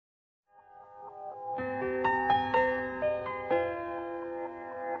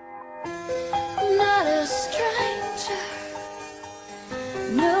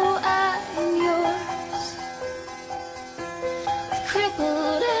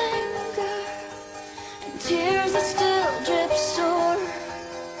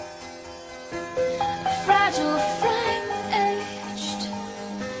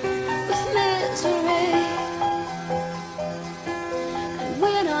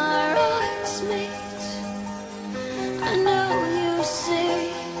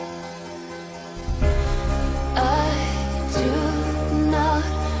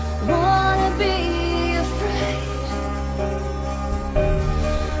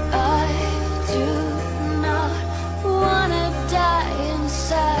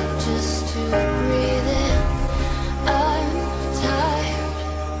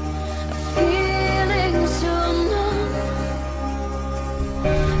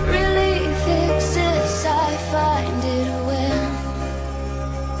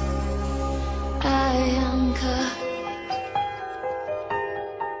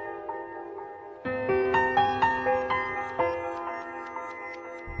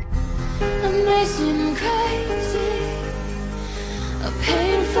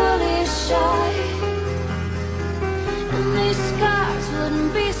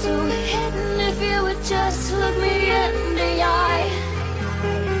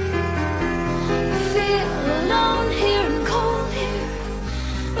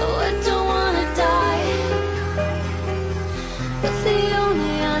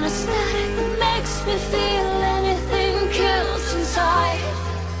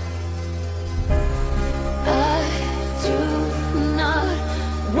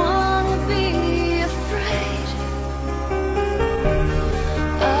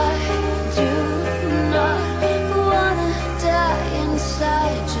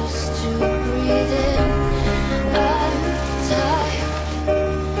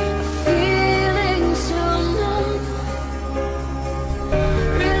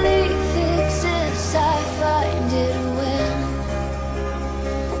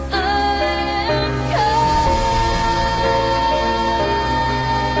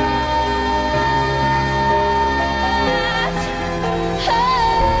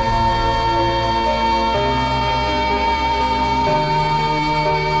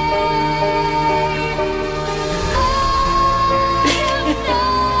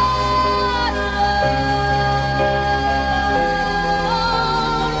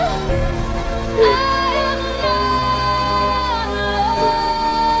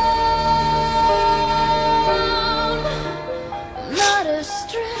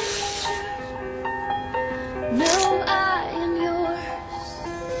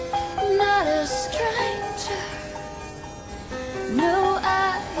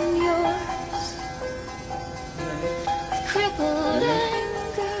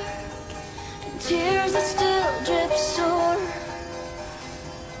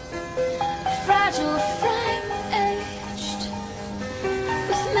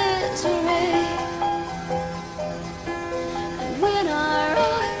misery. And when our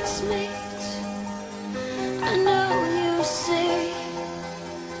eyes meet, I know you see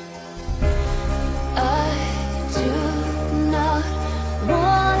I do not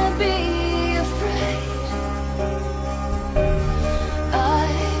wanna be afraid. I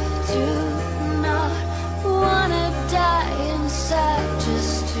do not wanna die inside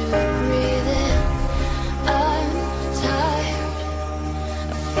just to breathe in. I'm tired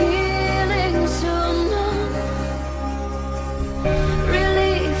of feeling so numb.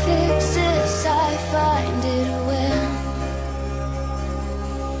 Relief exists, I find it when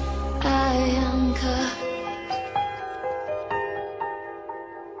I am cut.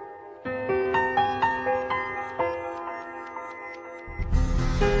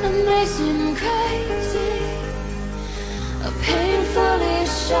 Amazing, crazy, painfully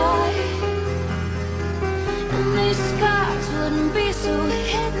shy. And these scars wouldn't be so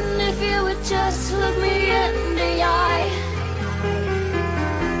hidden if you would just look me